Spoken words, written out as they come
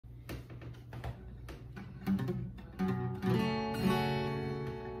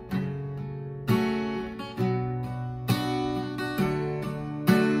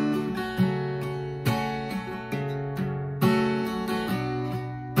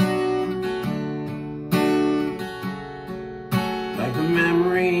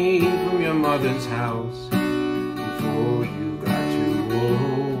mother's house before you got too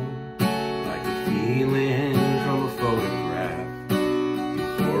old. Like a feeling from a photograph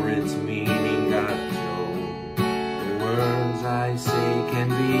before its meaning got told. The words I say can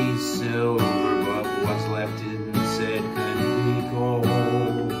be silver, but what's left unsaid can be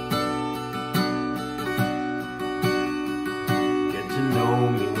gold. Get to know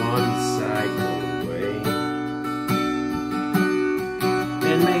me once I go away.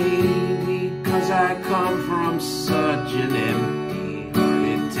 And maybe 'cause I come from such an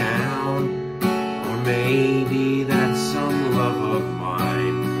empty-hearted town, or maybe that's some love of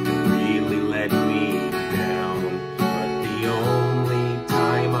mine that really let me down. But the only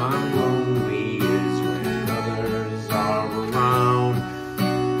time I'm lonely is when others are around.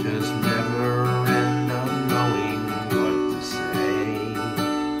 Just never end up knowing what to say.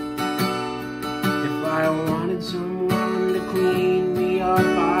 If I wanted someone to clean me up,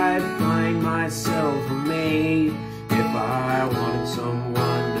 I'd find myself a maid. If I wanted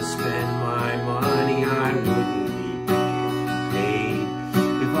someone to spend my money, I wouldn't need to get paid.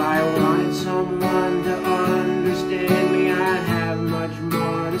 If I wanted someone to understand me, I'd have much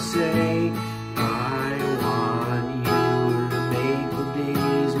more to say. I want you to make the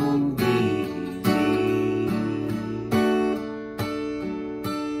days move easy.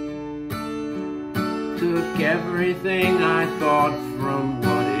 Took everything I thought from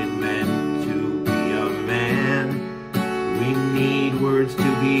what it meant to be a man. We need words to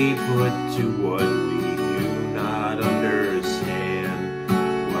be put to what we do not understand.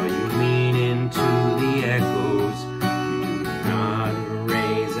 While you lean into the echoes, you do not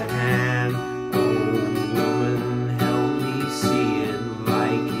raise a hand. Oh woman, help me see it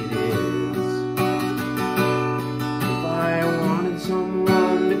like it is. If I wanted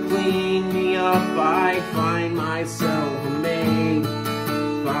someone to clean me up, I'd find myself a maid.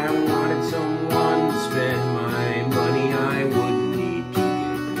 If I wanted someone to spend my money, I wouldn't need to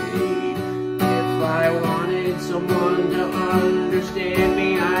get paid. If I wanted someone to understand me,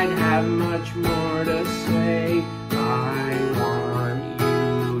 I'd have much more to say. I want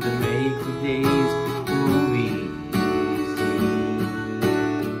you to make the days move easy.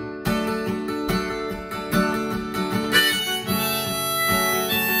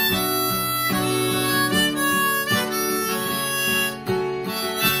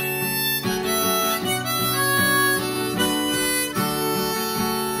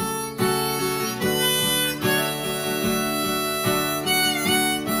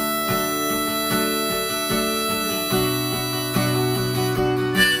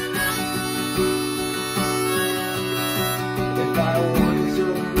 If I wanted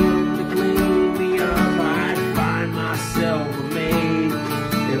someone to clean me up, I'd find myself a maid.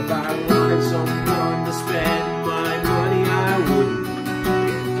 If I wanted someone to spend my money, I wouldn't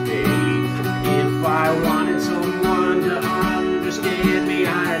get paid. If I wanted someone to understand me,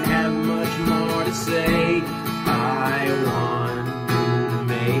 I'd have much more to say. I want you to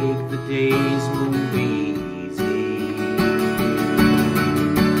make the days move easy.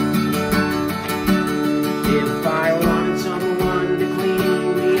 If I wanted someone to clean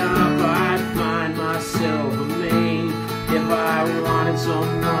me up, I'd find myself a maid. If I wanted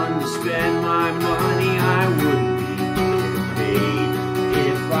someone to spend my money, I wouldn't be paid.